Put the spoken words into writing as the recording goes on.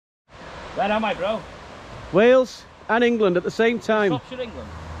Where am I, bro? Wales and England at the same time. Shropshire, England?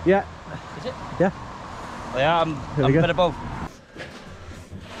 Yeah. Is it? Yeah. Oh, yeah, I'm a bit above.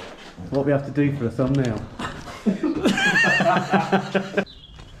 What we have to do for a thumbnail.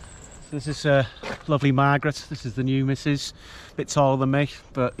 This is lovely Margaret. This is the new missus. A bit taller than me,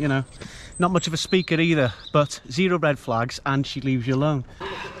 but you know, not much of a speaker either, but 0 red flags and she leaves you alone.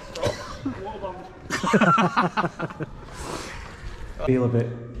 Feel a bit.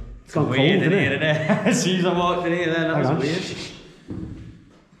 It's gone weird cold, in isn't here, it? As soon as I walked in here, then that was weird.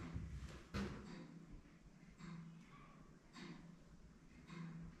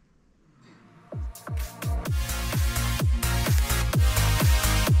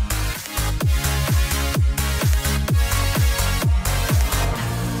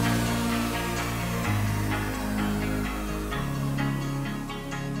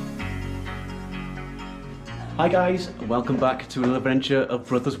 Hi guys, welcome back to another adventure of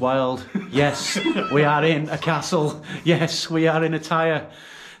Brothers Wild. Yes, we are in a castle. Yes, we are in a tyre.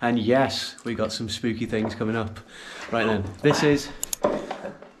 And yes, we got some spooky things coming up. Right then, this is...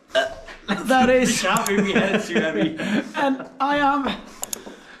 that is... You can't move your head, it's too heavy. And I am...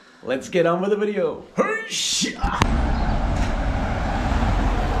 Let's get on with the video.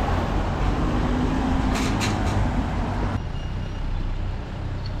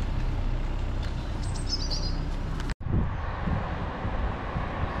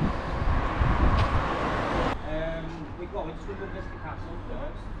 We're just going to go visit the castle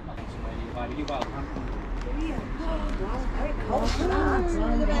first. Nothing somewhere nearby, but you welcome.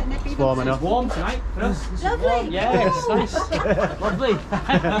 It's warm enough. It's warm tonight for us. Lovely. Warm. Yeah, it's nice. Lovely.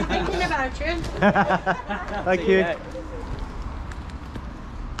 Thinking about you. Thank you.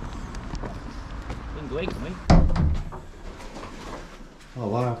 Been great, can we? Oh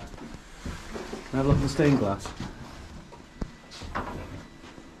wow. Can I have a look at the stained glass?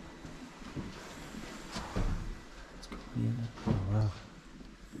 Oh wow.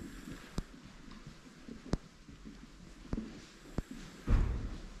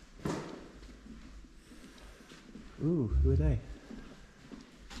 Ooh, who are they?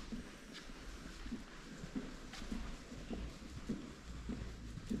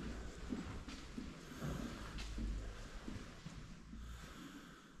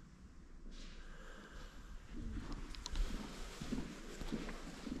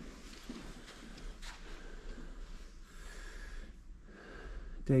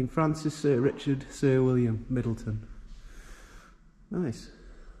 Dame Francis, Sir Richard, Sir William, Middleton. Nice.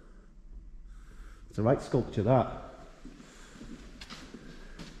 It's a right sculpture, that.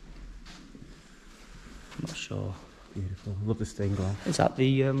 I'm not sure. Beautiful. Love the stained glass. Is that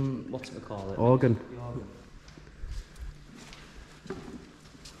the, what's it called? Organ. The organ.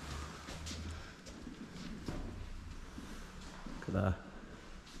 Look at that.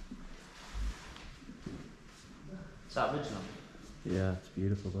 Is that original? Yeah, it's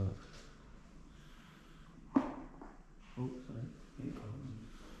beautiful, that. Oh,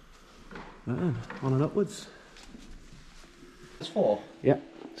 sorry. On and upwards. It's 4. Yeah,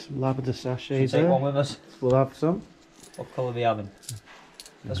 some lavender sachets Take there. one with us. We'll have some. What colour are we having?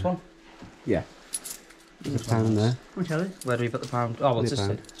 This one? Yeah. There's a pound there. Which are they? Where do we put the pound? Oh, well, it's just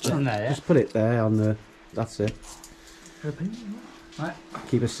in there, yeah? Just put it there on the... That's it. Right.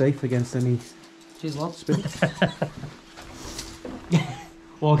 Keep us safe against any... Cheers, lads. spin.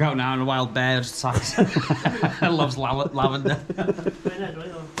 Walk out now and a wild bear just attacks. Loves lavender.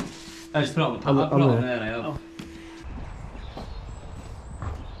 I just put it on the pallet. Put it on there now.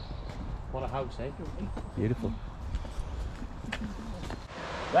 What a house, eh? Beautiful.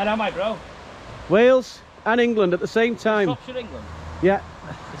 Where am I, bro? Wales and England at the same time. Shropshire, England? Yeah.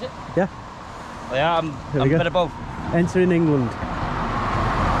 Is it? Yeah. Oh, yeah, I'm a bit above. Entering England.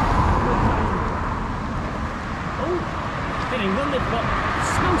 Oh, in England they've got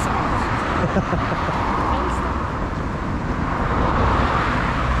snow sounds.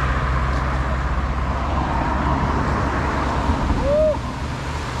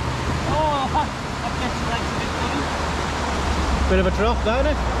 Bit of a drop, don't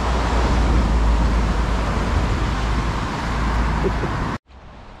it?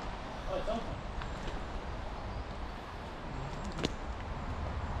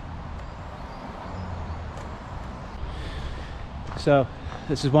 So,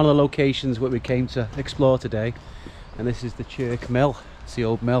 this is one of the locations where we came to explore today, and this is the CHIRK mill. It's the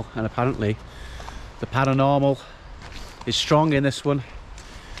old mill, and apparently the paranormal is strong in this one.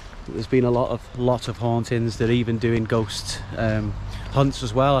 There's been a lot of hauntings. They're even doing ghost hunts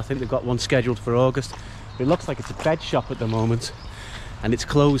as well. I think they've got one scheduled for August. But it looks like it's a bed shop at the moment, and it's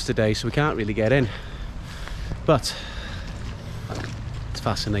closed today, so we can't really get in. But it's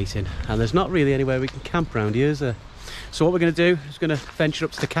fascinating. And there's not really anywhere we can camp around here, is there? So what we're going to do is going to venture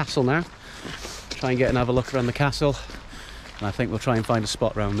up to the castle now, try and get and have a look around the castle, and I think we'll try and find a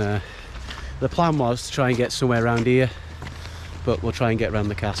spot around there. The plan was to try and get somewhere around here, but we'll try and get around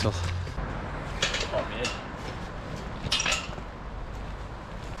the castle.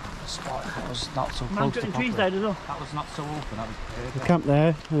 That was not so close to trees there, that was not so open. That was perfect. We'll camp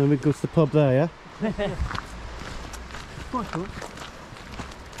there, and then we go to the pub there, yeah? You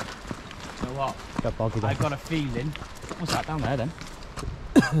know what? Got boggy I've got a feeling. What's that down there then?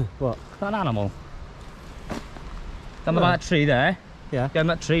 What? Is that an animal? Down by that tree there. Yeah. Down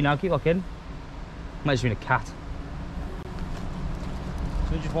that tree now, keep looking. Might just been a cat. So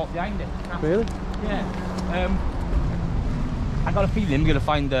we just walk behind it. Really? Yeah. I got a feeling we're going to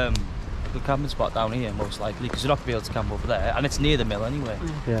find the camping spot down here, most likely, because you're not going to be able to camp over there, and it's near the mill anyway.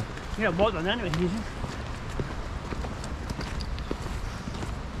 Yeah. Yeah, walk on anyway, easy.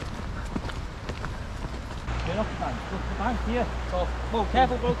 Get up, man. Look, the bank here. So, whoa,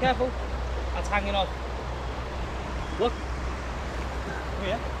 careful, bro, careful. That's hanging off. Look.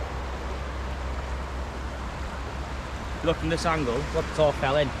 Here. Look from this angle. Look, it's all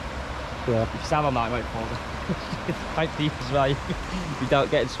fell in. Yeah. If you stand on that, it might fall down. It's quite deep as well. Without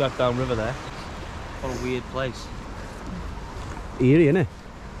getting swept down river there. What a weird place. Eerie, innit?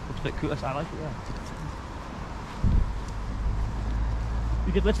 Looks a bit cool. I like it, yeah.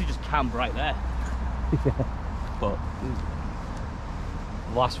 You could literally just camp right there. Yeah. But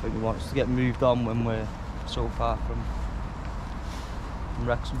the last thing we want is to get moved on when we're so far from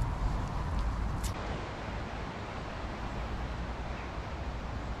Wrexham.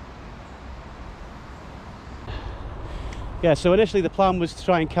 Yeah, so initially the plan was to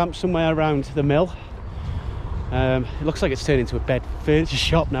try and camp somewhere around the mill. It looks like it's turned into a bed furniture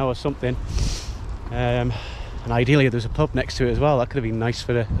shop now or something. And ideally there's a pub next to it as well. That could have been nice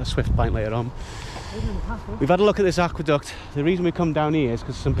for a swift pint later on. We've had a look at this aqueduct. The reason we come down here is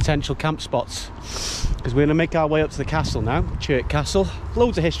because some potential camp spots. Because we're going to make our way up to the castle now, CHIRK Castle.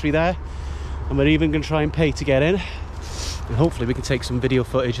 Loads of history there. And we're even going to try and pay to get in. And hopefully we can take some video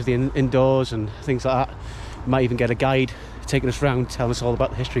footage of the indoors and things like that. We might even get a guide taking us around, telling us all about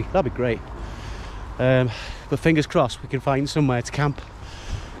the history. That'd be great. But fingers crossed we can find somewhere to camp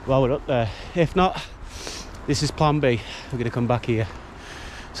while we're up there. If not, this is plan B. We're going to come back here.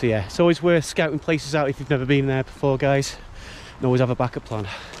 So yeah, it's always worth scouting places out if you've never been there before, guys. And always have a backup plan.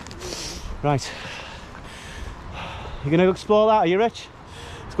 Right. You going to explore that? Are you, Rich?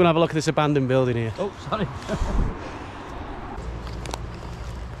 Let's go and have a look at this abandoned building here. Oh, sorry.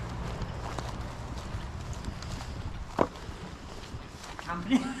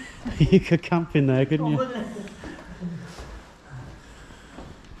 You could camp in there, couldn't you?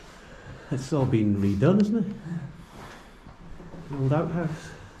 It's all been redone, isn't it? Old outhouse.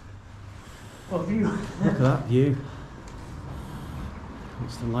 What view? Look at that view.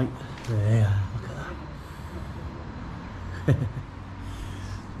 What's the light? There, look at that.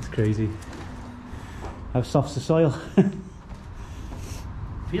 It's crazy. How soft's the soil?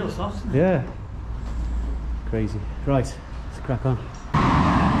 Feels soft. Yeah. Crazy. Right, let's crack on.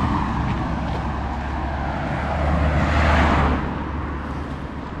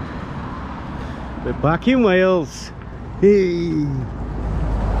 We're back in Wales. Hey.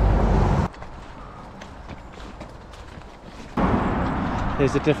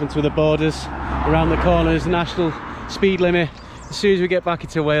 There's the difference with the borders. Around the corner is the national speed limit. As soon as we get back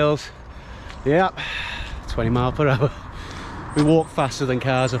into Wales, yeah, 20 miles per hour. We walk faster than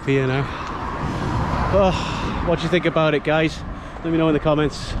cars up here now. Oh, what do you think about it, guys? Let me know in the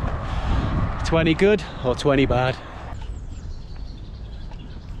comments. 20 good or 20 bad?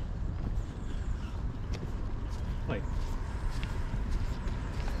 Wait.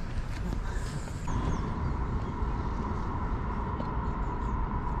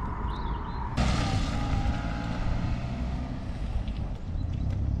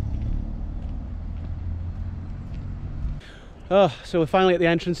 Oh, so we're finally at the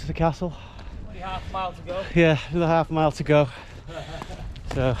entrance to the castle. Only half a mile to go. Yeah, another half mile to go.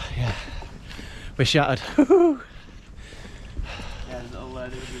 So, yeah, we're shattered. Yeah, little, there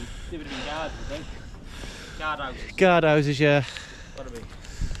would have been guards, I think. Guard houses. Guard houses, yeah. Gotta be.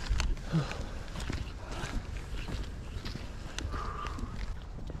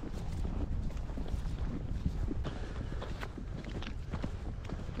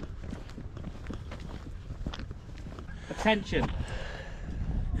 Attention.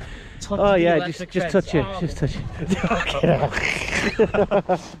 Oh yeah, just touch it, just touch it.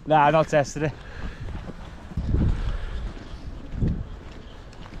 Nah, I'm not testing it.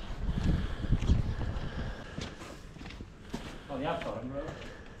 Oh, yeah, I've got him, bro.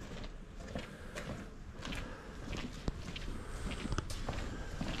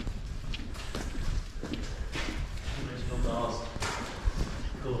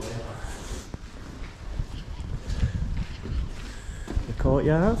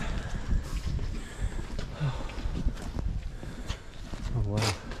 courtyard. Oh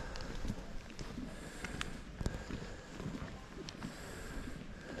wow.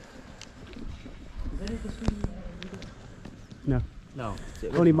 No. No.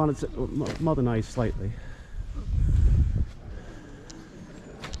 Only modernised slightly.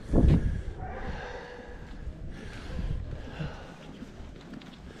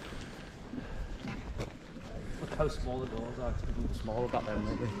 Look how small the doors are. It's even smaller back then,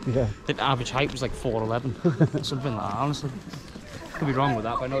 weren't they? Yeah. The average height was like 4'11", something like that. Honestly, could be wrong with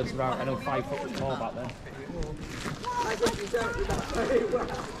that, but I know it's around. I know 5 foot was tall back then.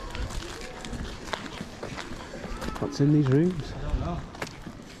 What's in these rooms? I don't know.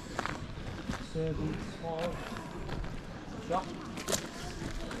 Servants, small shop.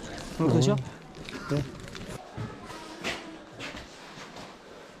 Look at the shop. Yeah.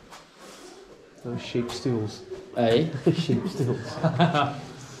 Those sheep stools. Hey. Sheep stools. Oh,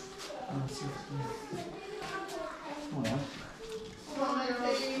 yeah.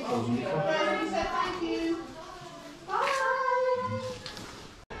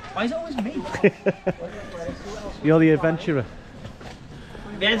 Why is it always me? You're the adventurer.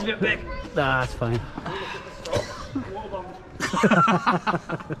 Yeah, it's a bit big. Nah, that's fine.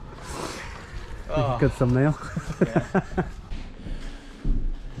 Oh. Good thumbnail. Yeah.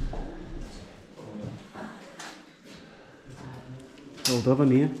 Old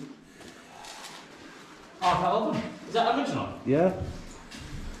oven here. Oh, that oven. Is that original? Yeah.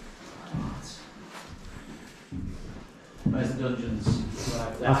 Where's the dungeons?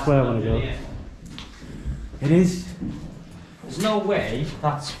 Right, That's where I want to go. Yeah. It is. There's no way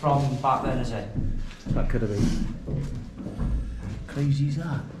that's from back then, is it? That could have been. Crazy as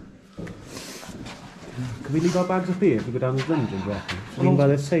that. Can we leave our bags up here if we go down the dungeon, reckon? Lean by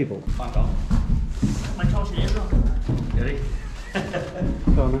this table. Back on. My torch is on. Ready?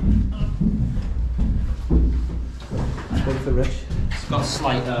 Go on then. Ready for Rich. It's got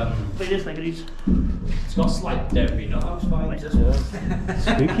slight, Look at this, like it is. it's got slight dairy nut. That was fine. This one.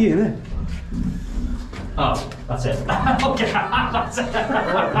 Spooky, isn't it? Oh, that's it. Okay, that's it.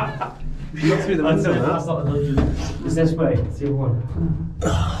 You got through the window, That's not the dungeon. It's this way. It's the other one.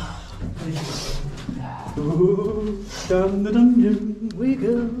 Ooh, down the dungeon we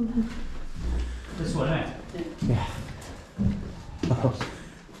go. This one, eh? Yeah. Oh.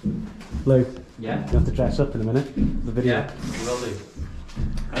 Luke, Yeah. you have to dress up in a minute. The video. Yeah, we will do.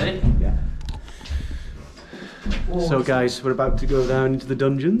 Ready? Yeah. So guys, we're about to go down into the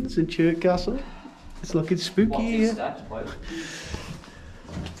dungeons in CHIRK Castle. It's looking spooky What's here. this steps, boy?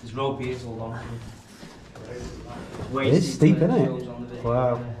 There's rope here, hold on. It is steep, isn't it?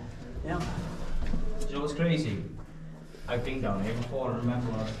 Wow. Yeah. Do you know what's crazy? I've been down here before, I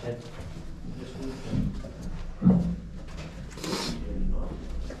remember when I was a kid.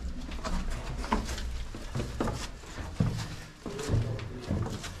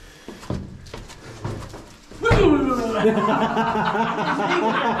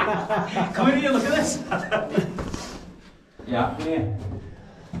 Come in here, look at this. Yeah, come here.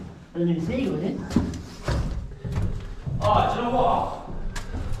 And then see with it. Oh, do you know what?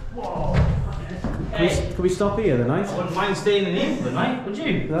 Whoa. Hey, Can we stop here the night? I wouldn't mind staying in here for the night, would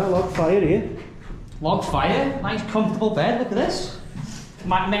you? Yeah, log fire here. Log fire, nice comfortable bed, look at this.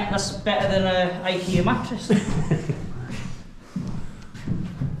 That's better than an IKEA mattress.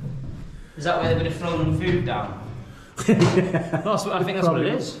 Is that where they would have thrown the food down? No, I think that's what it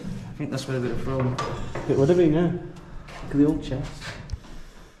is. I think that's where they would have thrown. It would have been, yeah. Look at the old chest.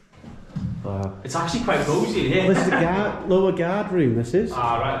 Wow. It's actually quite cosy in here. Well, this is the lower guard room, this is.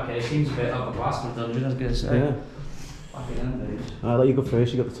 Ah, right, okay. It seems a bit upper class for a dungeon, I was going to say. Yeah. Back in days. I'll let you go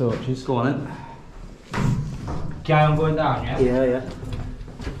first, you got the torches. Go on then. Okay, I'm going down, yeah? Yeah, yeah.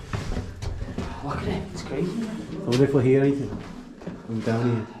 Look at it, it's crazy. I wonder if we'll hear anything. I'm down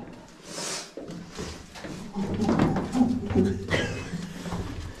here.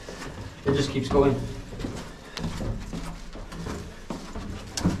 It just keeps going.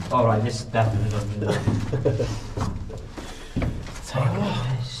 Alright, this is definitely a dungeon. Take a look at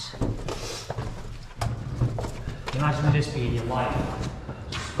this. Imagine this being your life.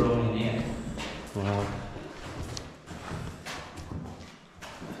 Just thrown in here. Wow.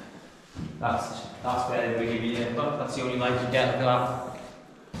 That's where they give you the look, that's the only life you get, look at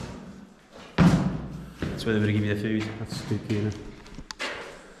that. That's where they would give you the food. That's spooky, isn't it?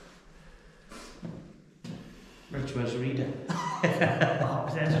 Rich, where's the reader?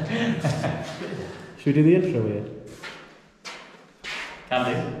 Should we do the intro here? Can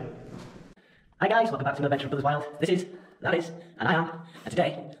do. Hi guys, welcome back to another adventure of Brothers Wild. This is That is, and I am. And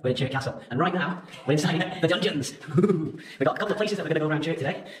today, we're in CHIRK Castle. And right now, we're inside the dungeons. We've got a couple of places that we're going to go around CHIRK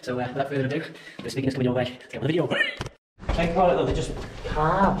today. So without further ado, the speakers coming your way. Let's get on the video. Think about it though, they just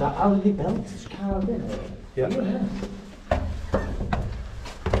carved that. How did they build it? It's carved in it. Yeah.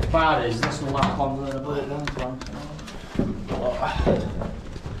 Bad is this will not come to the bullet one.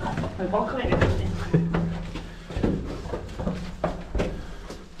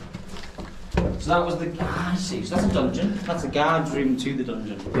 So that was the guard, see, so that's a dungeon. That's the guard's room to the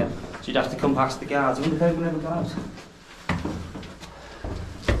dungeon. Yeah. So you'd have to come past the guards. I wonder if anyone ever got out.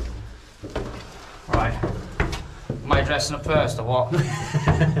 Right. Am I dressing up first or what?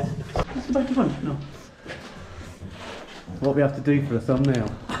 That's the back of one. No. What we have to do for a thumbnail.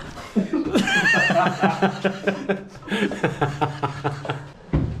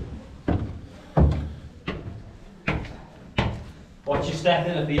 Watch your step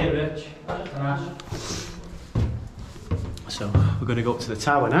in a beer, Rich. So we're going to go up to the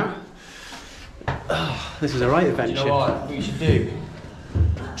tower now. Oh, this is a right adventure. Do you know what we should do?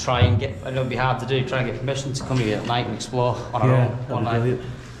 Try and get, I know it'd be hard to do, try and get permission to come here at night and explore on our own one night. Brilliant.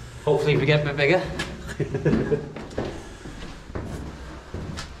 Hopefully if we get a bit bigger.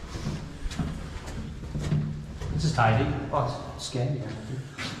 This is tidy. Oh, it's scary.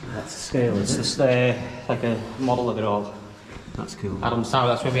 That's the scale, It's isn't it? just like a model of it all. That's cool. Adam's Tower,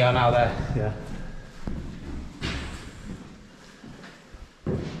 that's where we are now there. Yeah.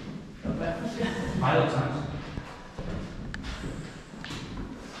 My looks nice.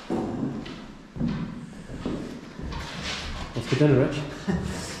 What's for dinner, Rich?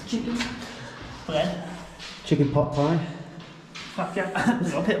 Chicken. Bread. Chicken pot pie. Fuck yeah.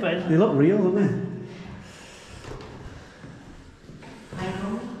 There's a bit of bread. They look real, don't they?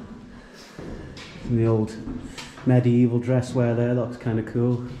 And the old medieval dress wear there looks kind of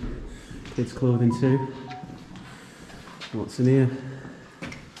cool. Kids' clothing too. What's in here?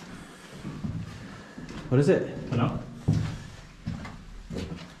 What is it? I know.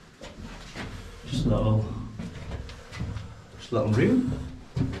 Just a little room.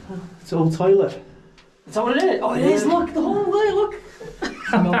 It's an old toilet. Is that what it is? Oh, it is, look, the whole way, look.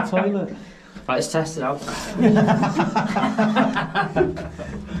 It's an old toilet. Right, let's test it out.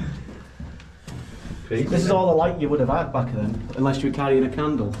 This is all the light you would have had back then, unless you were carrying a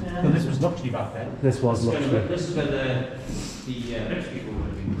candle. Yeah. Well, this was luxury back then. This was luxury. This is where the rich people would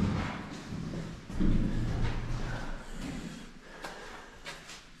have been.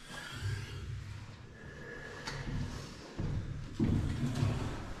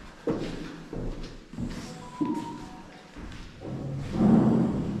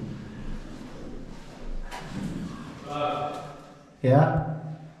 Yeah?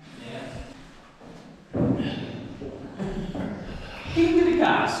 Keep in the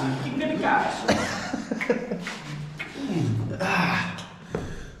gas, keep in the gas.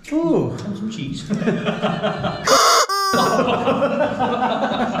 Ooh. And some cheese.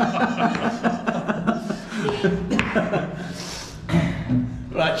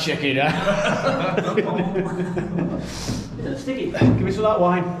 Right, check it out. Is it sticky? Give me some of that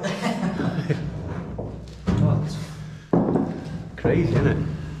wine. Oh, it's Crazy, isn't it?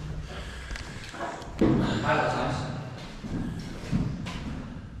 that's nice.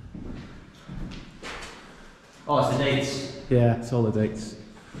 Oh, it's the dates. Yeah, it's all the dates.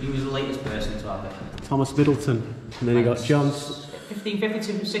 He was the latest person to have it. Thomas Middleton, and then you got John,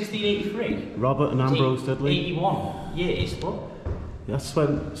 1552 from 1683. Robert and Ambrose Dudley. 81 years, what? That's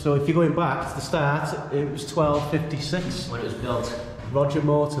when, so if you're going back to the start, it was 1256. When it was built. Roger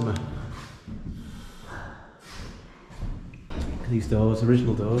Mortimer. These doors,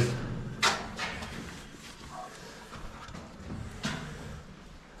 original doors.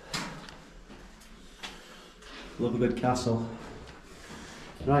 Love a good castle.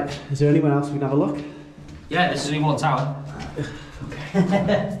 Right, is there anyone else we can have a look? Yeah, this is only one tower. Oh,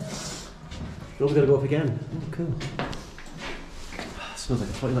 we've got to go up again. Oh, cool. Smells like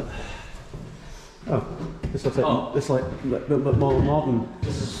a toilet. Oh, this looks like this like more modern.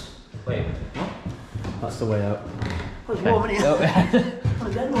 This is. Wait, what? That's the way out. There's more in here.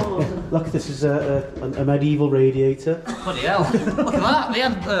 Again, more. Look, this is a medieval radiator. Bloody hell. Look at that. They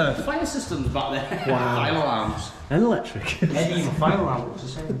had fire systems back there. Wow. Fire alarms. And electric. Medieval fire alarm looks the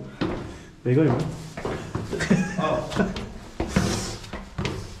same. Where you going, man? Oh.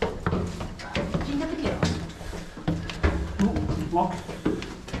 Did you never get on? Locked.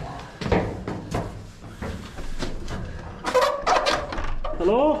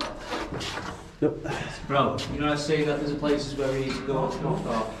 Hello? Nope. Bro, you know I was saying that there's places where we need to go and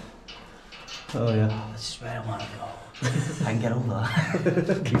stuff? Oh yeah. This is where I want to go. I can get over that.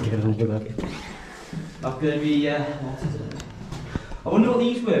 Can get over that. That's gonna be, I wonder what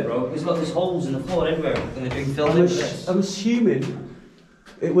these were, bro, because look, there's holes in the floor everywhere, and they're being filled in with this. I'm assuming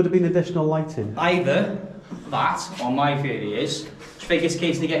it would have been additional lighting. Either that, or my theory is, just in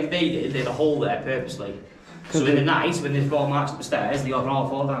case they get invaded, they had a hole there purposely. So in the night, when they've got marched up the stairs, they got all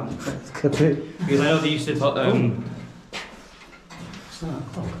fall down. Could be. Because I know they used to put, What's that? A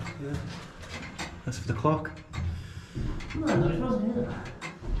clock? Yeah. That's for the clock.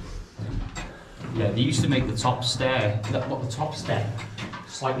 yeah, they used to make the top stair, the top step,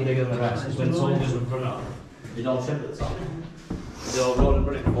 slightly bigger than the rest, because when soldiers would run up, they'd all trip at the top. They'd all run and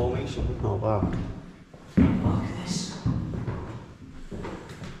run in formation. Oh wow. Look at this.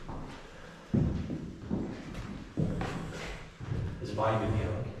 There's a vibe in here.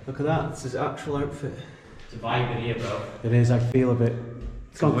 Look at that, it's his actual outfit. It's a vibe in here, bro. It is, I feel a bit...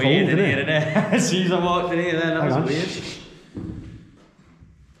 It's gone cold, Weird in isn't here, it? isn't it? As soon as I walked in here, then that was weird.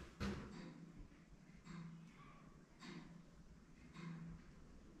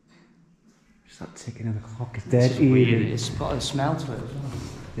 Just that ticking in the clock is dead It's weird. eerie. It's got a smell to it as well.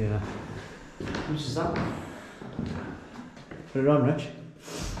 Yeah. Which is that? Put it on, Rich.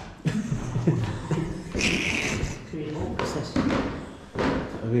 What's this?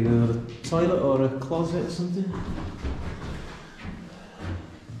 Are we going to a toilet or a closet or something?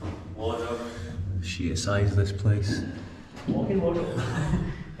 Wardrobe. Sheer size of this place. Walk-in wardrobe.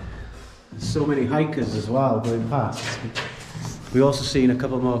 So many hikers as well going past. We've also seen a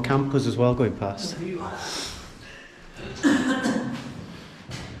couple more campers as well going past.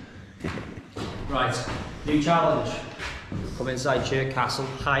 Right, new challenge. Come inside CHIRK Castle,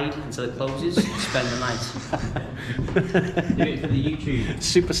 hide until it closes, spend the night. Do it for the YouTube.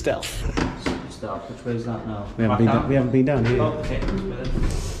 Super stealth. Start. Which way is that now? We haven't been down here. Oh, okay.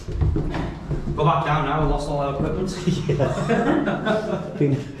 Go back down now, we lost all our equipment. Yeah.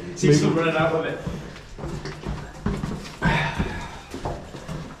 See some running out of it.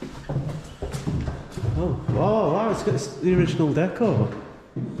 Oh, wow, it's got the original decor.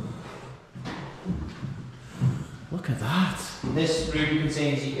 Look at that. This room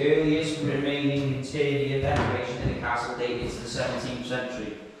contains the earliest remaining interior decoration in the castle dating to the 17th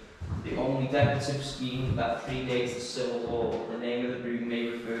century. The only decorative scheme that predates the Civil War. The name of the room may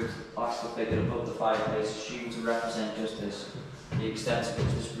refer to the plaster figure above the fireplace, assumed to represent justice. The extent to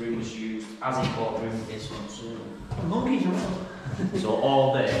which this room is used as a courtroom is uncertain. So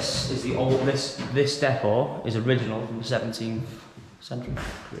all this is the old. This decor is original from the 17th century.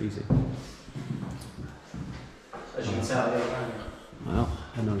 Crazy. As you can tell, Well,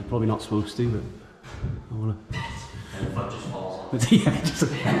 I know you're probably not supposed to, but I want to. and the front just falls off. Yeah, just...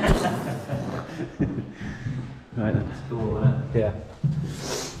 Right then. Cool, isn't it? Yeah.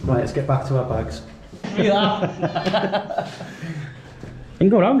 Right, let's get back to our bags. You can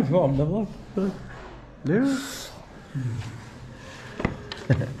go around if you want, have a look. Yeah.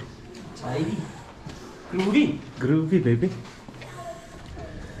 Tidy. Groovy. Groovy, baby.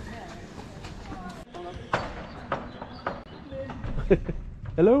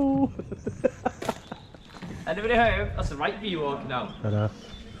 Hello. Anybody home? That's the right view walking down. Ta-da.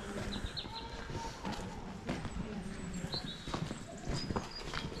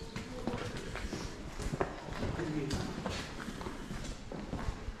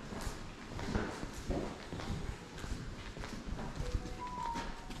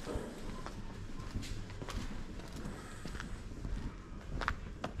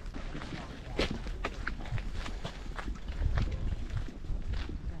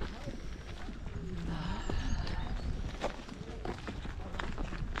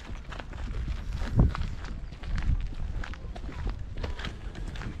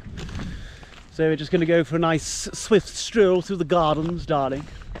 So we're just going to go for a nice swift stroll through the gardens, darling,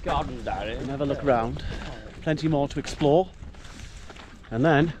 Garden darling. and have a look around. Plenty more to explore. And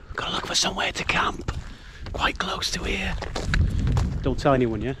then, gotta look for somewhere to camp. Quite close to here. Don't tell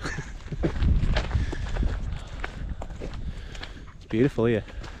anyone, yeah? It's beautiful here.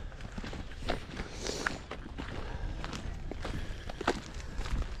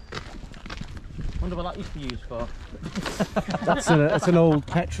 Wonder what that used to be used for. That's an old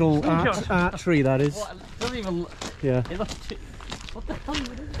petrol archery, that is. What? It doesn't even. Yeah. It looks too. What the hell is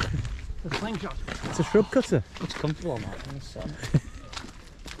it? The slingshot. It's a shrub cutter. It's comfortable on that in the sun.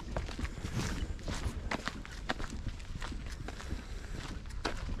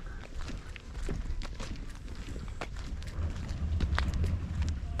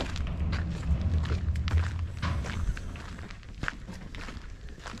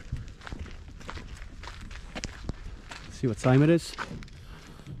 See what time it is.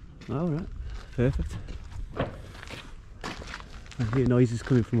 All right, perfect. I hear noises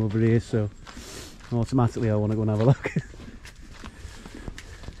coming from over here, so Automatically I want to go and have a look.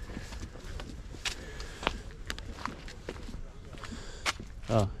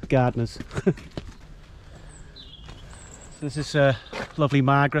 Oh, gardeners. This is lovely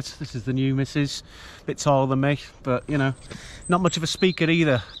Margaret. This is the new missus. Bit taller than me, but you know, not much of a speaker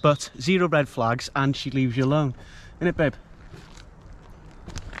either, but 0 red flags, and she leaves you alone. Isn't it, babe?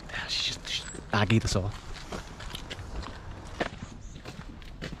 She's aggy, that's all.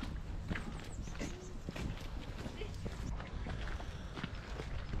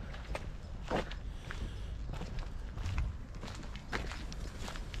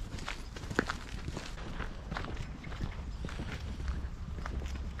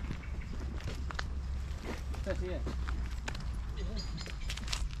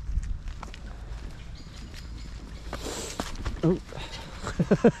 Oh,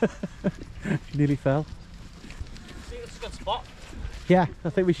 she nearly fell. See, it's a good spot. Yeah, I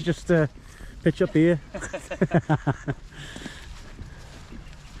think we should just pitch up here. What's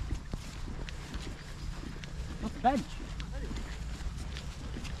the bench?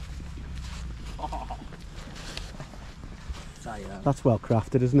 That's well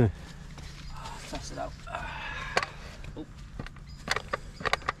crafted, isn't it? Test it out. Oh.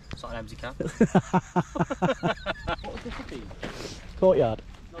 It's not an empty can. What was this be? Courtyard.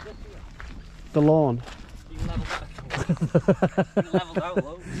 The lawn. You levelled that. You levelled out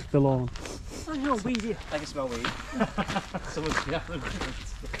low. The lawn. I know, weed here. I can smell weed. Someone's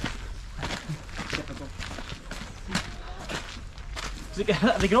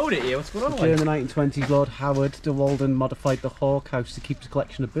They can hold it here, what's going on? During the 1920s, Lord Howard de Walden modified the hawk house to keep his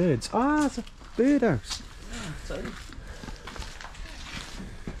collection of birds. Ah, it's a bird house.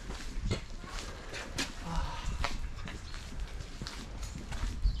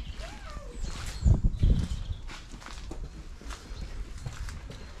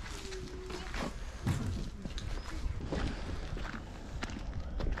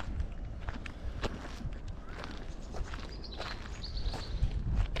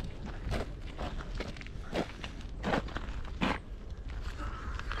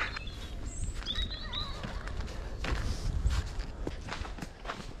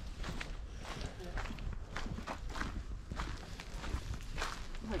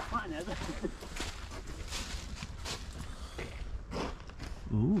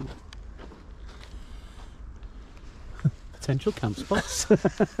 Ooh. Potential camp spots.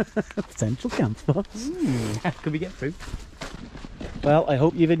 Potential camp spots. Could we get through? Well, I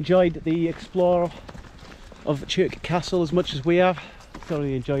hope you've enjoyed the explore of CHIRK Castle as much as we have.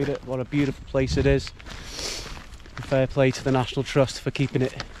 Thoroughly enjoyed it. What a beautiful place it is. And fair play to the National Trust for keeping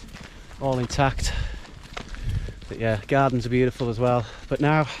it all intact. But yeah, gardens are beautiful as well. But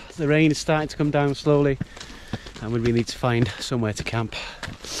now the rain is starting to come down slowly, and we really need to find somewhere to camp.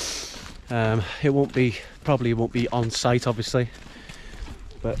 It probably won't be on site, obviously,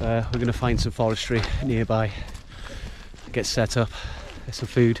 but we're going to find some forestry nearby, get set up, get some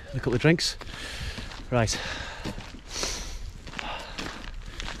food, and a couple of drinks. Right,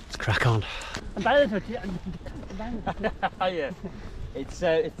 let's crack on. Yeah.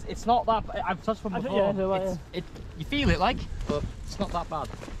 It's not that. I've touched from before. You feel it like, but it's not that bad.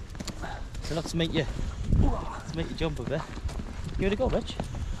 So not to make you jump a bit. Give it a go, Rich.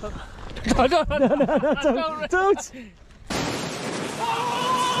 No, Don't!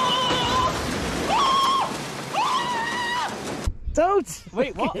 Don't!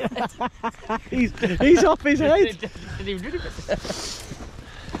 Wait, what? he's off his head. Didn't even do it.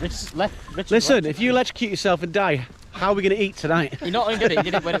 Listen, if you electrocute yourself and die, how are we going to eat tonight? You're not going to get it. You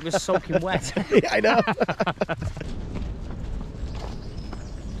did it when it was soaking wet. Yeah, I know.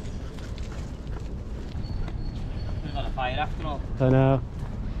 We've had a fire after all. I know.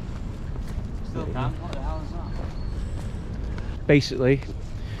 Still can. What the hell is that? Basically,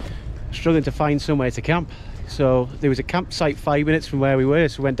 struggling to find somewhere to camp. So there was a campsite 5 minutes from where we were,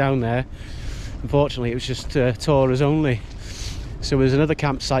 so we went down there. Unfortunately, it was just tourers only. So there was another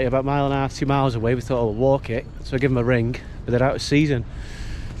campsite about 1.5 miles, 2 miles away. We thought, oh, we'll walk it. So I give them a ring, but they're out of season.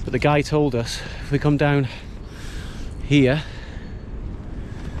 But the guy told us if we come down here,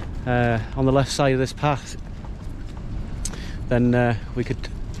 on the left side of this path, then we could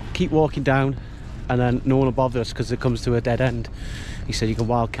keep walking down, and then no one will bother us because it comes to a dead end. He said you can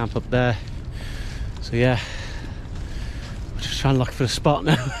wild camp up there. So yeah, we're just trying to look for a spot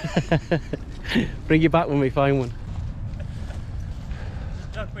now. Bring you back when we find one.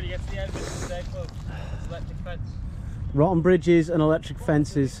 Look, when you get to the end, it's electric fence. Rotten bridges and electric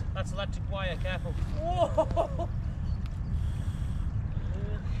fences. That's electric wire, careful. Whoa!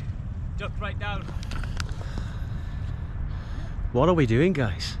 Duck right down. What are we doing,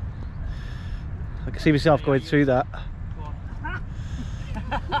 guys? I can see myself going through that.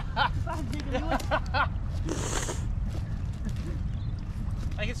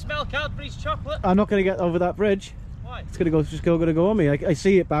 I can smell Cadbury's chocolate. I'm not going to get over that bridge. Why? It's going to go on me. I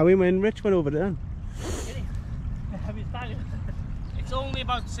see it bowing when Rich went over it then. It's only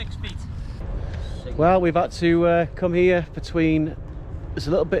about 6 feet. Well, we've had to come here between, there's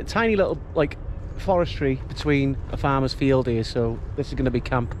a little bit, tiny little like forestry between a farmer's field here, so this is going to be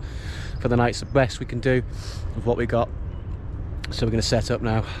camp for the night. It's the best we can do with what we got. So we're going to set up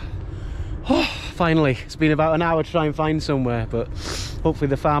now. Oh, finally, it's been about an hour to try and find somewhere, but hopefully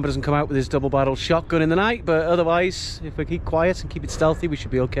the farmer doesn't come out with his double-barreled shotgun in the night, but otherwise, if we keep quiet and keep it stealthy, we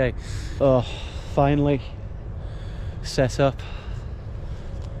should be okay. Oh, finally set up.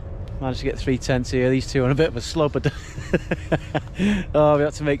 Managed to get 3 tents here. These two are on a bit of a slope. Oh, we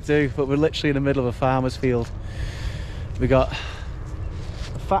had to make do, but we're literally in the middle of a farmer's field. We got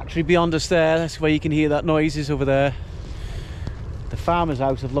a factory beyond us there. That's where you can hear that noises over there. The farmer's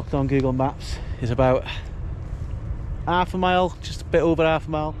house, I've looked on Google Maps, is about half a mile, just a bit over half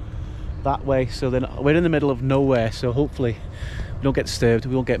a mile that way. So then we're in the middle of nowhere, so hopefully we don't get disturbed,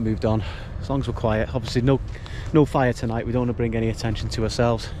 we won't get moved on, as long as we're quiet. Obviously no fire tonight, we don't want to bring any attention to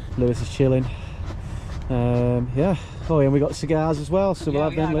ourselves. Lewis is chilling. Yeah. Oh, and we got cigars as well, so we'll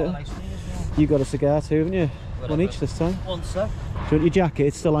have them later. Nice well. You got a cigar too, haven't you? Whatever. One each this time. One, sir. Do you want your jacket?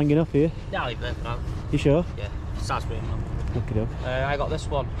 It's still hanging up here. Yeah, I'll leave it for now. You sure? Yeah, starts being on. Okay, I got this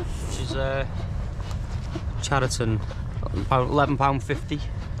one, which is Chariton, about £11.50.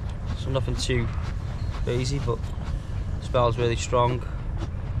 So nothing too crazy, but smells really strong.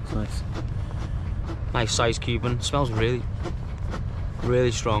 it's nice. Nice size Cuban. Smells really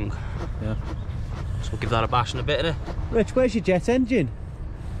strong. Yeah. So we'll give that a bash in a bit, innit? Rich, where's your jet engine?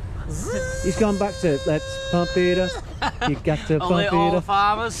 He's gone back to let's pump it up. You got to pump Only it all the up.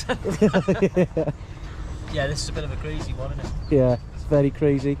 farmers. Yeah. Yeah, this is a bit of a crazy one, isn't it? Yeah, it's very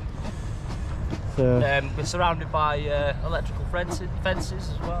crazy. So We're surrounded by electrical fences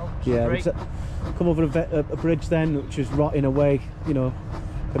as well. Which yeah, is great. come over a bridge then, which was rotting away. You know,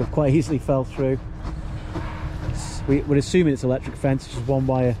 could have quite easily fell through. We're assuming it's electric fence, just one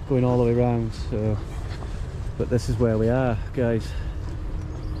wire going all the way around. So, but this is where we are, guys.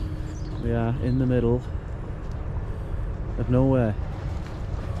 We are in the middle of nowhere.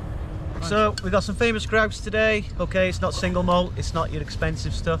 So we got some famous grouse today. Okay, it's not single malt, it's not your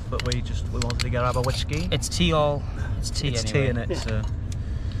expensive stuff, but we wanted to get our whiskey. It's tea all. It's tea It's anyway. tea in it. So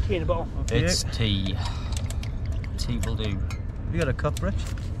Tea in a bottle. okay. It's tea. Tea will do. You got a cup, Rich?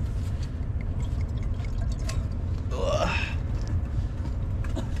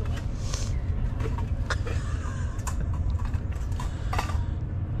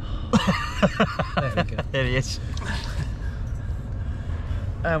 There we go. There he is.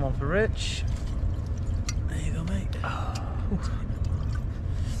 And one for Rich. There you go, mate. Thank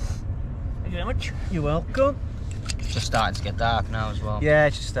you very much. You're welcome. It's just starting to get dark now as well. Yeah,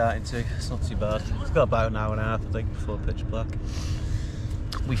 it's just starting to. It's not too bad. It's got about an hour and a half, I think, before pitch black.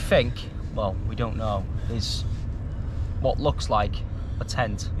 We think, well, we don't know, is what looks like a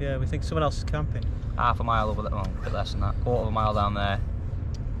tent. Yeah, we think someone else is camping. Half a mile over there, well, a bit less than that, quarter of a mile down there.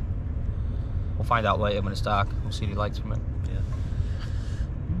 We'll find out later when it's dark. We'll see the lights from it. Yeah.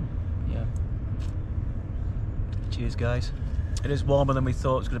 Yeah. Cheers, guys. It is warmer than we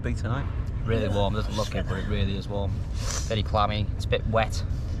thought it was going to be tonight. Really warm, doesn't look it, but it really is warm. Very clammy, it's a bit wet,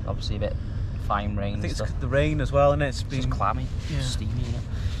 obviously a bit fine rain I think and it's stuff. the rain as well, isn't it? It's It's been just clammy, yeah. steamy. You know?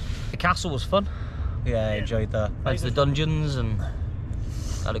 The castle was fun. Yeah, I enjoyed that. Went to the dungeons and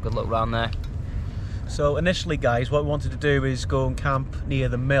had a good look around there. So initially, guys, what we wanted to do is go and camp near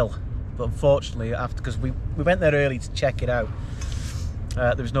the mill, but unfortunately, because we went there early to check it out,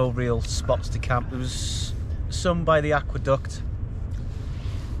 there was no real spots to camp. There was some by the aqueduct,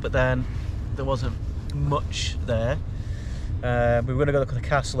 but then there wasn't much there. We were going to go look at the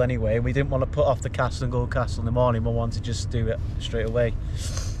castle anyway. We didn't want to put off the castle and go to the castle in the morning. We wanted to just do it straight away.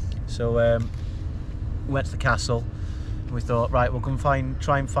 So we went to the castle. We thought, right, we'll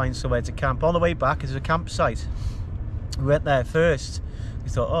try and find somewhere to camp. On the way back, there's a campsite. We went there first. We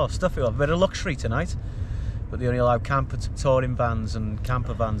thought, oh, stuff it up, a bit of luxury tonight. But they only allow touring vans and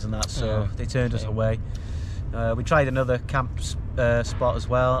camper vans and that, so Yeah. they turned us away. We tried another camp spot as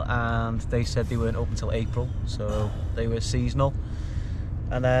well, and they said they weren't open till April, so they were seasonal.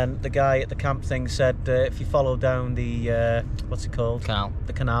 And then the guy at the camp thing said, if you follow down the, what's it called? Canal.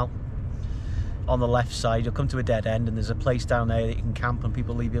 The canal. On the left side, you'll come to a dead end, and there's a place down there that you can camp and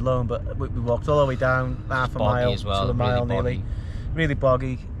people leave you alone. But we walked all the way down, half a Boggy mile as well, to a mile really nearly. boggy. Really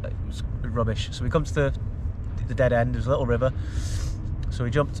boggy. It was rubbish. So we come to the dead end. There's a little river. So we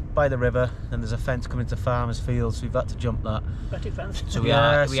jumped by the river, and there's a fence coming to farmers' fields, so we've had to jump that. Better fence. So we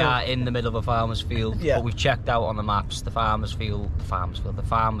Yeah, are in the middle of a farmer's field, Yeah. but we've checked out on the maps. The farmer's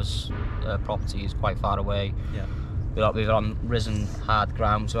property is quite far away. Yeah. We've on risen hard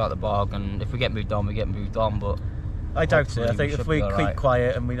ground throughout the bog, and if we get moved on, we get moved on. But I doubt it. I hopefully think we if should we be keep alright.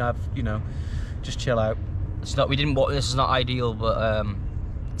 quiet and we have, you know, just chill out. It's not. We didn't. This is not ideal, but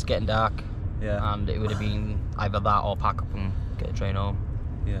it's getting dark, Yeah. and it would have been either that or pack up and get a train home.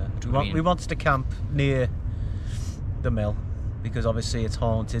 Yeah. Do you mean? We wanted to camp near the mill because obviously it's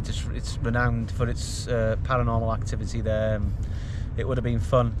haunted. It's renowned for its paranormal activity there. And it would have been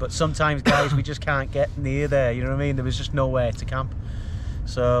fun, but sometimes, guys, we just can't get near there. You know what I mean? There was just nowhere to camp.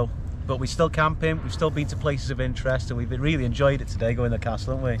 So, but we still camping. We've still been to places of interest, and we've really enjoyed it today going to the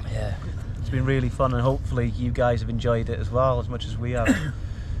castle, haven't we? Yeah. It's been really fun, and hopefully you guys have enjoyed it as well, as much as we have.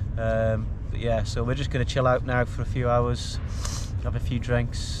 But yeah, so we're just going to chill out now for a few hours, have a few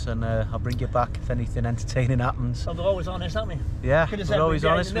drinks, and I'll bring you back if anything entertaining happens. So they're always honest, aren't we? Yeah, Could have said we're we're always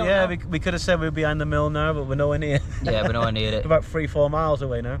behind honest. the mill Yeah, now. we could have said we were behind the mill now, but we're nowhere near. Yeah, we're nowhere near it. About 3-4 miles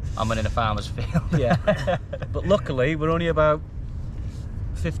away now. I'm in a farmer's field. Yeah. But luckily, we're only about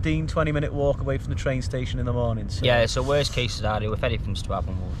 15-20 minute walk away from the train station in the morning. So Yeah, so worst case scenario, if anything's to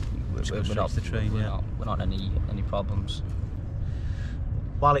happen, Just go we're straight not to the train, yeah. we're not any problems.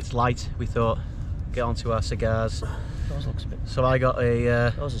 while it's light, we thought get onto our cigars. Yours looks a bit. So I got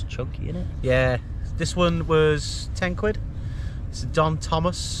a Yours is chunky, isn't it? yeah. This one was 10 quid. It's a Don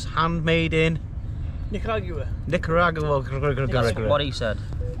Thomas, handmade in Nicaragua. Nicaragua. That's what he said.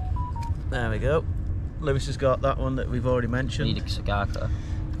 There we go. Lewis has got that one that we've already We mentioned. need a cigar cutter.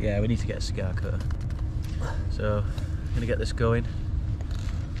 Yeah, we need to get a cigar cutter. So I'm gonna get this going.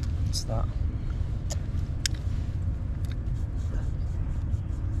 What's that?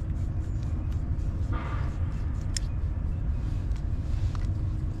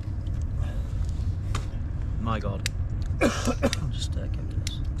 My God, Just give me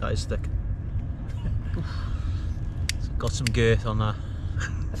this. that is thick. It's got some girth on that.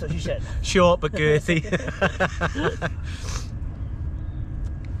 That's what she said. Short but girthy.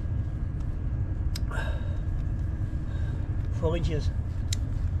 4 inches.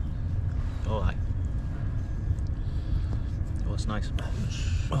 All right. Oh, it's nice.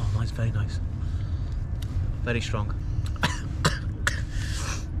 Oh, nice, very nice. Very strong.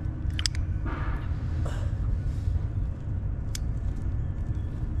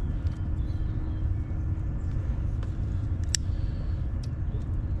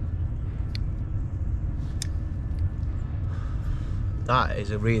 That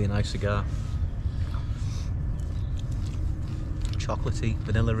is a really nice cigar. Chocolatey,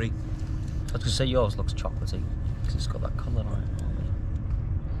 vanilla-y. I was gonna say yours looks chocolatey because it's got that colour on it.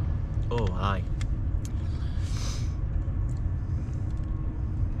 Oh, aye.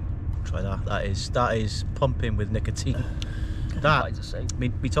 Try that. That is pumping with nicotine. That. Hard to say. My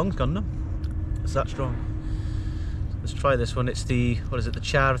tongue's gone numb. It's that strong. Let's try this one. It's the, what is it? The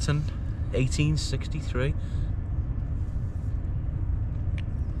Chariton, 1863.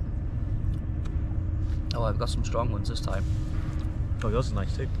 Oh, I've got some strong ones this time. Oh, yours is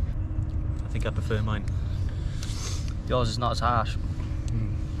nice too. I think I prefer mine. Yours is not as harsh.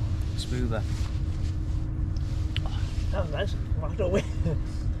 Smoother. That was nice. Whacked away.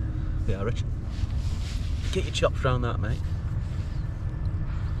 Yeah, Rich. Get your chops round that, mate.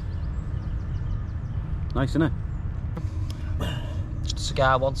 Nice, isn't it? Just a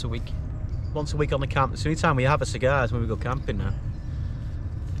cigar once a week. Once a week on the camp. The only time we have a cigar is when we go camping now.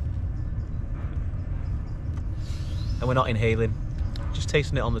 And we're not inhaling, just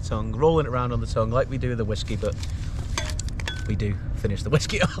tasting it on the tongue, rolling it around on the tongue like we do with the whiskey, but we do finish the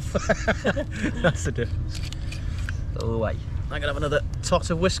whiskey off. That's the difference. Oh, wait. I'm gonna have another tot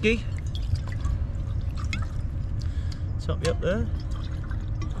of whiskey. Top you up there.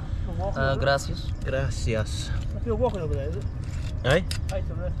 You're walking over there. Gracias. Gracias. I feel walking over there, is it? Eh? Right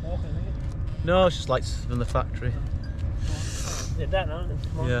over there, walking, isn't it? No, it's just lights from the factory. Did that now, isn't it?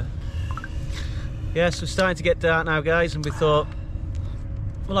 Come on. Yeah. Yeah, so it's starting to get dark now, guys, and we thought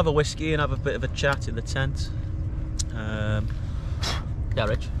we'll have a whiskey and have a bit of a chat in the tent. Yeah,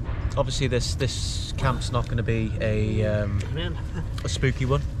 Rich. Obviously, this camp's not going to be a Man. spooky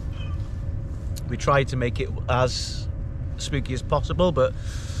one. We tried to make it as spooky as possible, but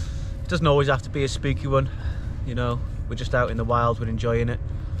it doesn't always have to be a spooky one. You know, we're just out in the wild, we're enjoying it.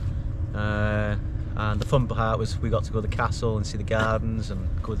 And the fun part was we got to go to the castle and see the gardens and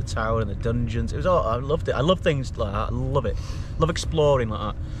go to the tower and the dungeons. It was all, I loved it. I love things like that. I love it. Love exploring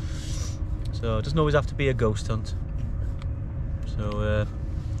like that. So it doesn't always have to be a ghost hunt. So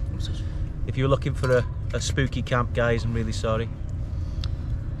if you were looking for a spooky camp, guys, I'm really sorry.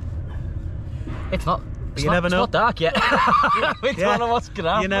 It's not. But you never know. It's not dark yet. We don't know what's going to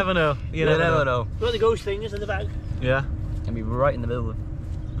happen. You never know. You never know. Where the ghost thing is in the bag. Yeah. And we were right in the middle of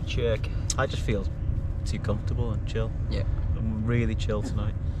CHIRK. I just feel too comfortable and chill. Yeah. I'm really chill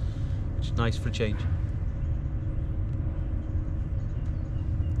tonight. Which is nice for a change.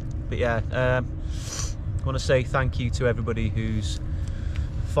 But yeah, I want to say thank you to everybody who's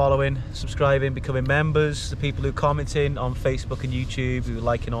following, subscribing, becoming members, the people who are commenting on Facebook and YouTube, who are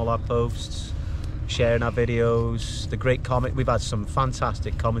liking all our posts, sharing our videos, the great comment. We've had some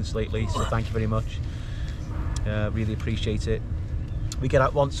fantastic comments lately, so thank you very much. Really appreciate it. We get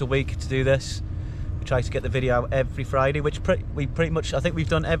out once a week to do this. We try to get the video out every Friday, which we pretty much, I think we've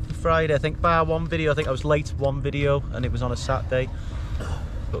done every Friday. I think bar one video. I think I was late one video and it was on a Saturday.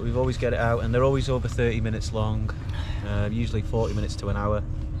 But we've always get it out, and they're always over 30 minutes long, usually 40 minutes to an hour.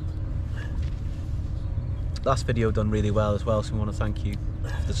 Last video done really well as well, so we want to thank you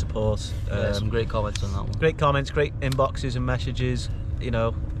for the support. Yeah, some great comments on that one. Great comments, great inboxes and messages. You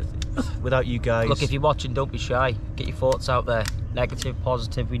know, without you guys. Look, if you're watching, don't be shy. Get your thoughts out there. Negative,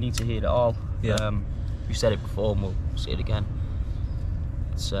 positive, we need to hear it all. Yeah. We've said it before and we'll say it again.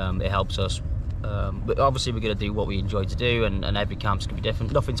 It helps us. But obviously we're going to do what we enjoy to do, and every camp's going to be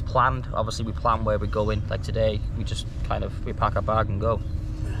different. Nothing's planned. Obviously we plan where we're going. Like today, we just we pack our bag and go.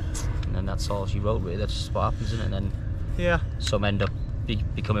 And then that's all she wrote, really. That's just what happens, isn't it? And then yeah, some end up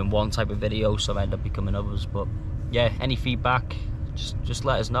becoming one type of video, some end up becoming others. But yeah, any feedback, just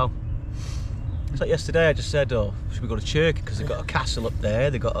let us know. It's like yesterday I just said, oh, should we go to CHIRK, because they've got a castle up there,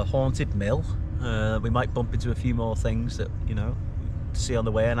 they've got a haunted mill. We might bump into a few more things that, you know, to see on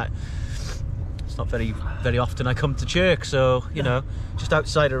the way. And it's not very often I come to CHIRK, so, you know, just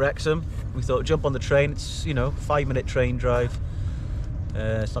outside of Wrexham. We thought, jump on the train. It's, you know, 5-minute train drive.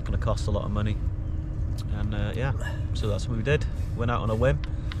 It's not going to cost a lot of money. And yeah, so that's what we did. Went out on a whim.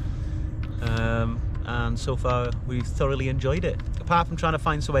 And so far we've thoroughly enjoyed it. Apart from trying to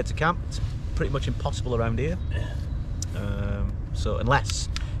find somewhere to camp, it's pretty much impossible around here. So unless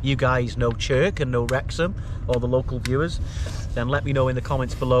you guys know CHIRK and know Wrexham, or the local viewers, then let me know in the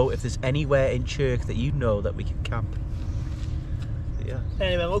comments below if there's anywhere in CHIRK that you know that we can camp. But yeah.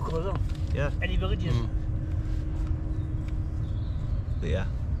 Anywhere local as well. Yeah. Any villages. But yeah,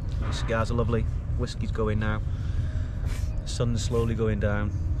 the cigars are lovely. Whiskey's going now. The sun's slowly going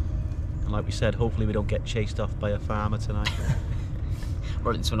down. And like we said, hopefully we don't get chased off by a farmer tonight.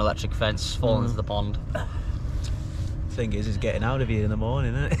 Run into an electric fence, fall into the pond. Thing is getting out of here in the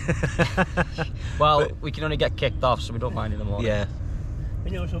morning, isn't it? Well, we can only get kicked off, so we don't mind in the morning. Yeah.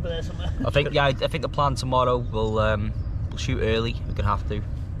 We know it's over there somewhere. I think the plan tomorrow we'll shoot early. We're gonna have to,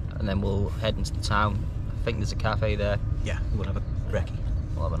 and then we'll head into the town. I think there's a cafe there. Yeah, we'll have a brekkie.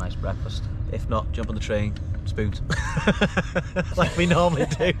 We'll have a nice breakfast. If not, jump on the train, spoons, like we normally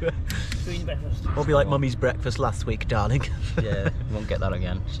do. Spoon breakfast. Won't be like Mummy's breakfast last week, darling. Yeah, we won't get that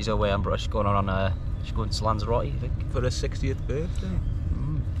again. She's away on brush, going on she's going to Lanzarote, I think. For her 60th birthday.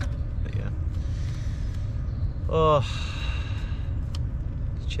 But yeah. Oh,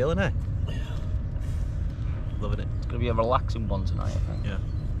 it's chilling, eh? Loving it. It's going to be a relaxing one tonight, I think. Yeah,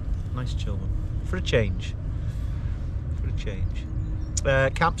 nice chill one. For a change. For a change.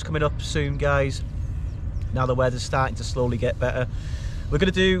 Camp's coming up soon, guys. Now the weather's starting to slowly get better. We're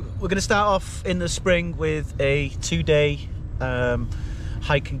gonna start off in the spring with a 2-day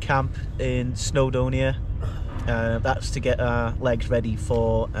hike and camp in Snowdonia. That's to get our legs ready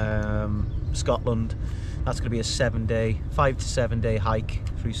for Scotland. That's going to be a 5 to 7 day hike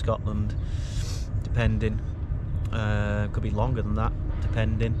through Scotland, depending. Could be longer than that,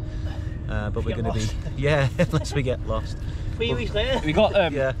 depending. But we're going to be, yeah, unless we get lost. 3 weeks later. We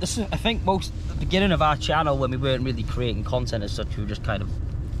got yeah. This is, I think, the beginning of our channel, when we weren't really creating content as such, we were just kind of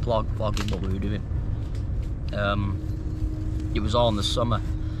vlogging what we were doing. It was all in the summer.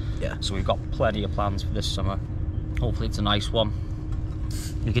 Yeah. So we've got plenty of plans for this summer. Hopefully it's a nice one.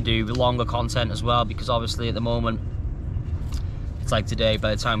 We could do longer content as well, because obviously at the moment it's like today.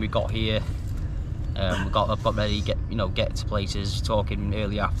 By the time we got here, we got ready, get to places, talking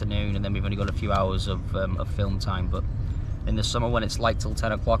early afternoon, and then we've only got a few hours of film time. But in the summer, when it's light till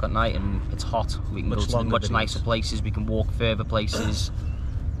 10 o'clock at night and it's hot, we can go to much nicer places. We can walk further places.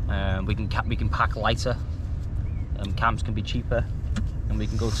 We can pack lighter. Camps can be cheaper, and we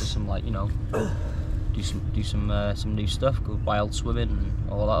can go to some, like, do some new stuff, go wild swimming and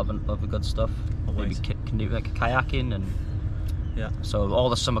all that other good stuff. Maybe can do like kayaking, and yeah. So all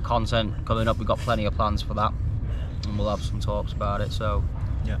the summer content coming up, we've got plenty of plans for that, and we'll have some talks about it. So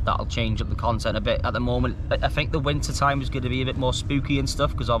yeah, that'll change up the content a bit. At the moment, I think the winter time is going to be a bit more spooky and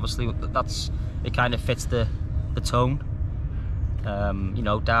stuff, because obviously it kind of fits the tone.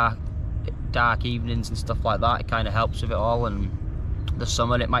 Dark, dark evenings and stuff like that. It kind of helps with it all. And the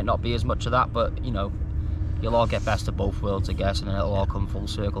summer it might not be as much of that, but you know, you'll all get best of both worlds, I guess, and then it'll all come full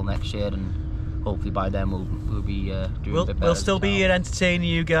circle next year, and hopefully by then we'll be doing a bit better. We'll still be here entertaining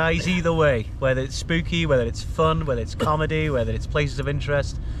you guys either way, whether it's spooky, whether it's fun, whether it's comedy, whether it's places of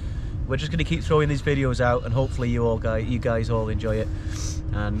interest. We're just going to keep throwing these videos out, and hopefully you guys all enjoy it,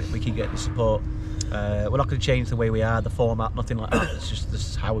 and we keep getting the support. We're not going to change the way we are, the format, nothing like that. It's just, this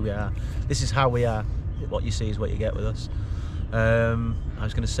is how we are. This is how we are. What you see is what you get with us. I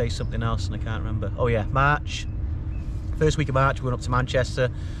was going to say something else and I can't remember. Oh yeah, March. First week of March, we went up to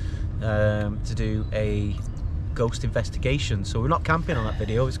Manchester to do a ghost investigation. So we're not camping on that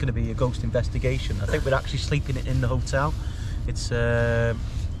video. It's going to be a ghost investigation. I think we're actually sleeping in the hotel. It's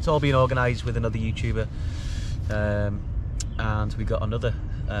all being organised with another YouTuber, and we got another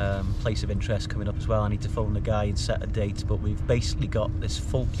place of interest coming up as well. I need to phone the guy and set a date, but we've basically got this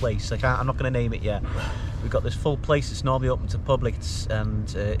full place. I'm not going to name it yet. We've got this full place. It's normally open to public,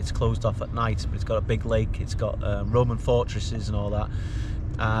 and it's closed off at night, but it's got a big lake. It's got Roman fortresses and all that.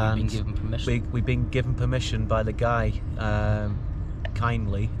 And we've been given permission. We've been given permission by the guy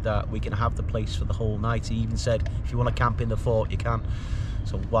kindly that we can have the place for the whole night. He even said if you want to camp in the fort, you can.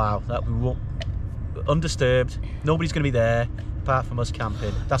 So wow, that we won't, undisturbed. Nobody's going to be there apart from us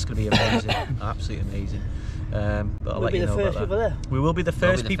camping. That's going to be amazing. Absolutely amazing. But I'll let you know about that. We will be the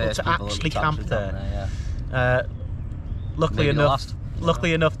first people to actually camp there. Luckily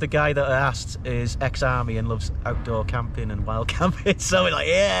enough, the guy that I asked is ex-army and loves outdoor camping and wild camping. So we're like,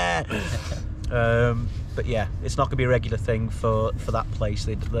 yeah. But yeah, it's not going to be a regular thing for that place.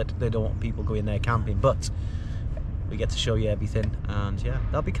 They don't want people going there camping, but we get to show you everything, and yeah,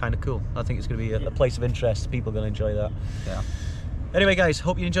 that'll be kind of cool. I think it's going to be a place of interest. People are going to enjoy that. Yeah. Anyway, guys,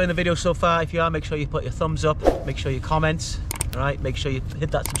 hope you're enjoying the video so far. If you are, make sure you put your thumbs up. Make sure you comment. All right, make sure you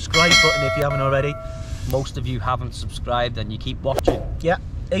hit that subscribe button if you haven't already. Most of you haven't subscribed, and you keep watching. Yeah.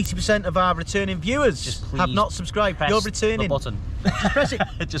 80% of our returning viewers have not subscribed. You're returning. The button. Just press it.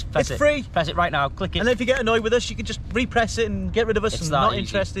 Just press it. It's free. Press it right now. Click it. And then if you get annoyed with us, you can just repress it and get rid of us. It's and that not easy.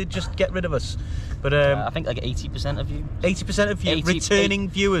 Interested, just get rid of us. But I think like 80% of you. 80% of you returning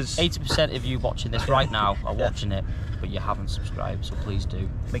viewers. 80% of you watching this right now are watching it, but you haven't subscribed. So please do.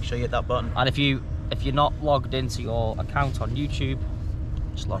 Make sure you hit that button. And if you're not logged into your account on YouTube,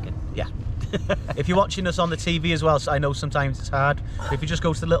 just log in. Yeah. If you're watching us on the TV as well, so I know sometimes it's hard. But if you just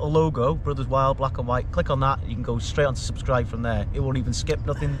go to the little logo, Brothers Wild, black and white, click on that, you can go straight on to subscribe from there. It won't even skip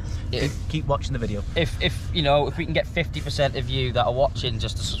nothing. Keep watching the video. If we can get 50% of you that are watching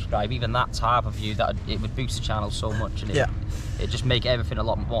just to subscribe, even that's half of you, that it would boost the channel so much, and it just make everything a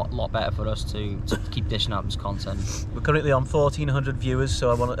lot better for us to keep dishing out this content. We're currently on 1,400 viewers,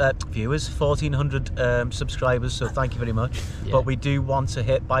 so I want 1,400 subscribers. So thank you very much. Yeah. But we do want to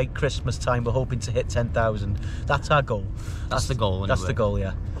hit by Christmas time. We're hoping to hit 10,000. That's our goal. That's the goal. Anyway. That's the goal.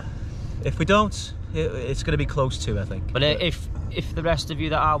 Yeah. If we don't, it's going to be close to, I think. But if the rest of you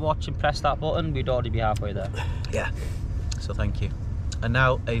that are watching press that button, we'd already be halfway there. Yeah. So thank you. And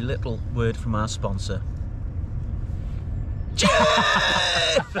now a little word from our sponsor.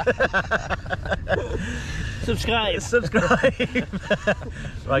 Subscribe.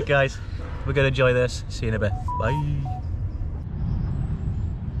 Right, guys, we're going to enjoy this. See you in a bit. Bye.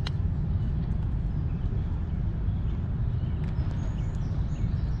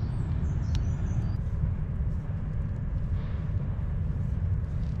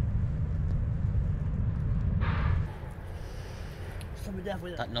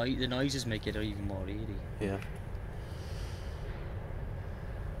 The noises make it even more eerie. Yeah.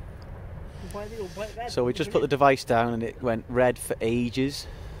 So we just put the device down and it went red for ages.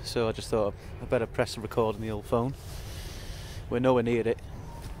 So I just thought I better press the record on the old phone. We're nowhere near it.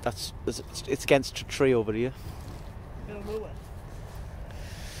 It's against a tree over here.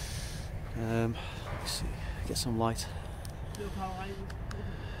 Let's see. Get some light.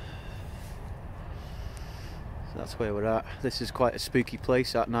 So that's where we're at. This is quite a spooky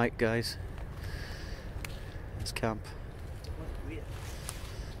place at night, guys. This camp.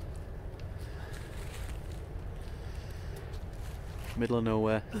 Middle of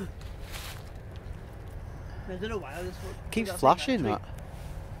nowhere. Keeps flashing that.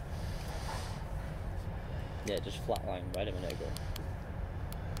 Yeah, just flatline right a minute ago.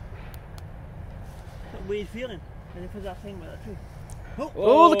 Weird feeling. And if that thing with that tree.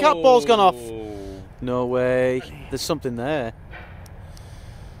 Oh, the cat ball's gone off. No way. There's something there.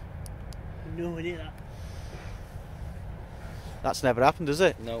 No idea that. That's never happened, has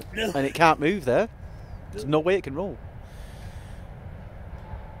it? No. And it can't move there. There's no way it can roll.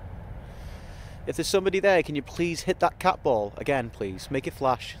 If there's somebody there, can you please hit that cat ball again, please? Make it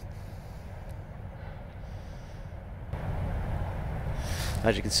flash.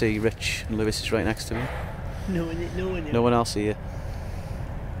 As you can see, Rich and Lewis is right next to me. No one else here.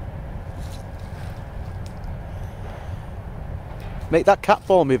 Make that cat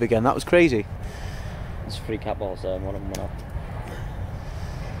ball move again, that was crazy. There's 3 cat balls there and one of them went off.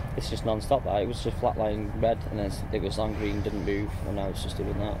 It's just non-stop, that. It was just flatline red and then it was on green, didn't move, and now it's just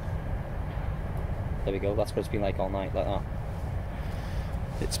doing that. There we go, that's what it's been like all night, like that.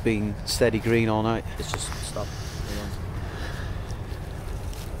 It's been steady green all night. It's just stopped.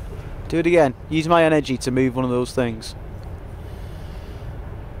 Do it again. Use my energy to move one of those things.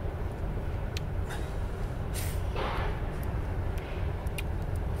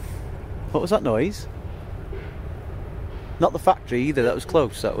 What was that noise? Not the factory either, that was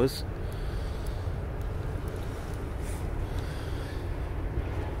close, that was.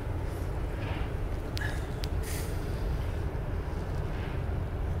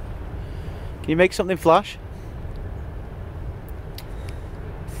 Can you make something flash?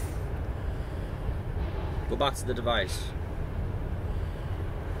 Go back to the device.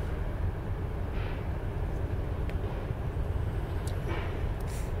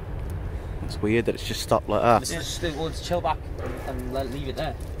 It's weird that it's just stopped like that. Let's chill back and leave it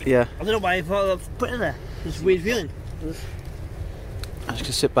there. Yeah. I don't know why I thought of putting it there. It's a weird feeling. I'm just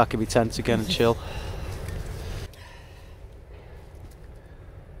gonna sit back and be tense again and chill.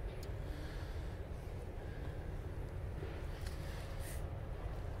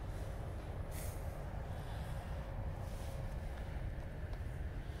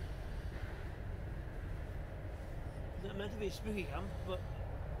 It's not meant to be a spooky cam, but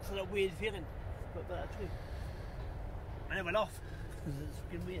it's a weird feeling. But actually, and it went off because it's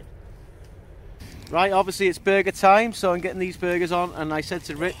fucking weird. Right, obviously it's burger time, so I'm getting these burgers on, and I said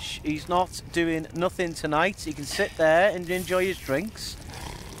to Rich he's not doing nothing tonight. He can sit there and enjoy his drinks,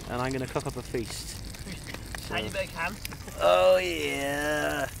 and I'm going to cook up a feast. Tiny bit of can. Oh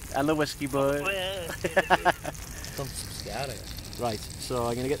yeah, and the whiskey boy. Oh yeah. Some scared. Right, so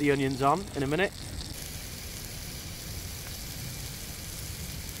I'm going to get the onions on in a minute.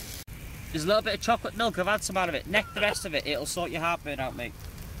 There's a little bit of chocolate milk, I've had some out of it. Neck the rest of it, it'll sort your heartburn out, mate.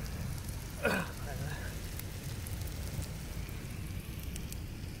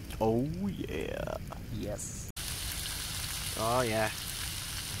 Oh yeah. Yes. Oh yeah.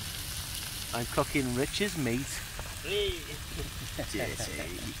 I'm cooking Rich's meat. Late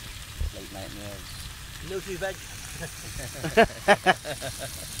night meals. No too veg.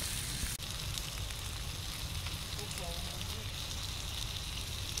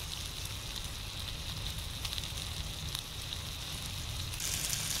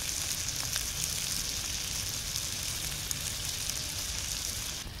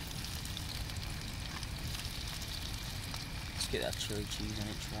 Get that chili cheese on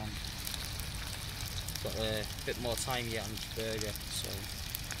each one. Got a bit more time yet on each burger, so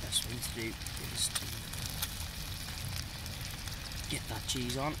best thing to do is to get that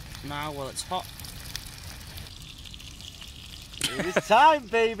cheese on now while it's hot. It is time,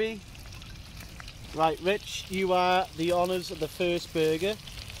 baby. Right, Rich, you are the honours of the first burger.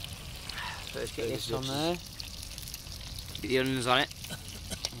 First Get this on there. Get the onions on it.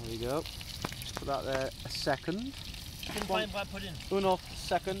 There we go. Just put that there a second. Black pudding. Oh no,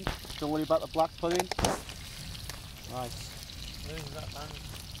 second. Don't worry about the black pudding. Right. Where's that man?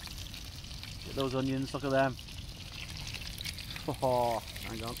 Get those onions, look at them. Oh,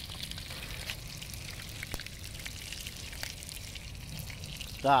 hang on.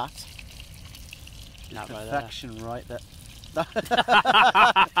 That is perfection right there. That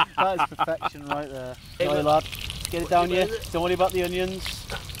is perfection right there. Sorry lad, get it down here. Don't worry about the onions.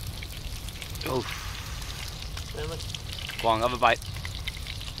 Oh. Go on, have a bite.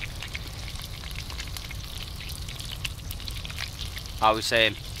 How are we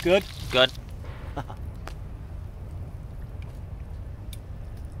saying? Good? Good.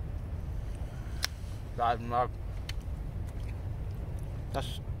 That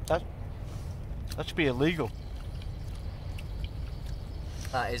should be illegal.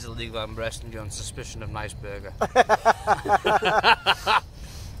 That is illegal. I'm arresting you on suspicion of nice burger.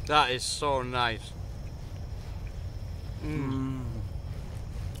 That is so nice. Mm.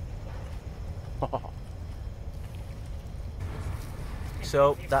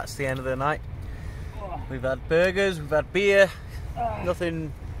 So that's the end of the night. We've had burgers, we've had beer.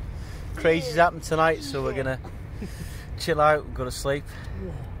 Nothing crazy's happened tonight, so we're gonna chill out and go to sleep.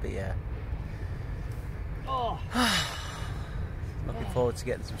 But yeah, looking forward to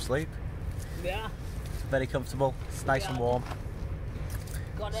getting some sleep. Yeah. It's very comfortable. It's nice and warm.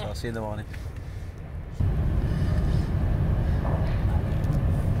 Got it. So I'll see you in the morning.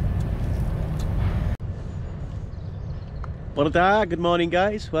 Buonasera, good morning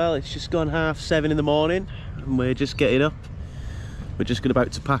guys. Well, it's just gone 7:30 in the morning and we're just getting up. We're just about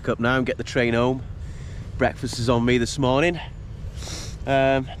to pack up now and get the train home. Breakfast is on me this morning.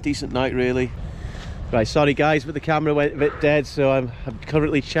 Decent night really. Right, sorry guys, but the camera went a bit dead, so I'm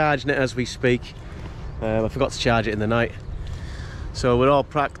currently charging it as we speak. I forgot to charge it in the night. So we're all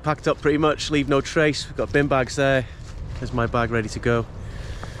packed up pretty much, leave no trace. We've got bin bags there. There's my bag ready to go.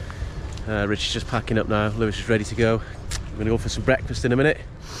 Rich is just packing up now. Lewis is ready to go. We're gonna go for some breakfast in a minute.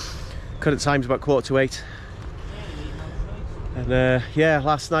 Current time's about 7:45. And yeah,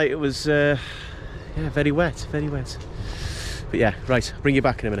 last night it was yeah, very wet, very wet. But yeah, right, bring you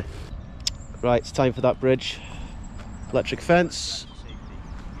back in a minute. Right, it's time for that bridge. Electric fence.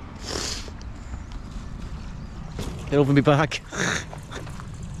 Get over me back.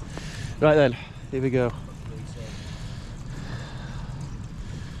 Right then, here we go.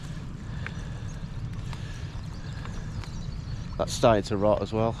 That's starting to rot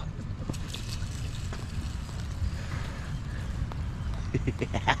as well.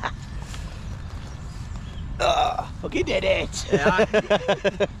 Oh, fucking did it! Yeah.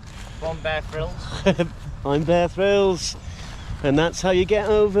 One Bear Thrills. I'm Bear Thrills, and that's how you get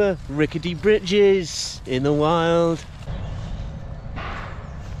over rickety bridges in the wild.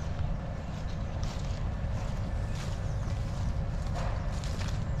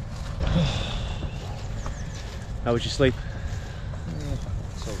 How was your sleep?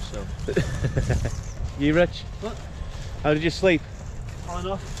 So. You, Rich? What? How did you sleep? On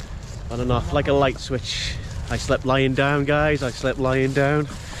and off. On and off, like a light switch. I slept lying down, guys. I slept lying down.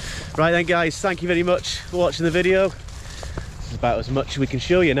 Right then, guys, thank you very much for watching the video. This is about as much as we can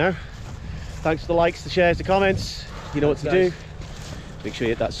show you now. Thanks for the likes, the shares, the comments. You know what to do. Make sure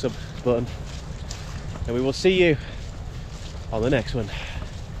you hit that sub button. And we will see you on the next one.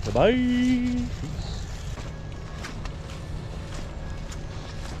 Bye-bye.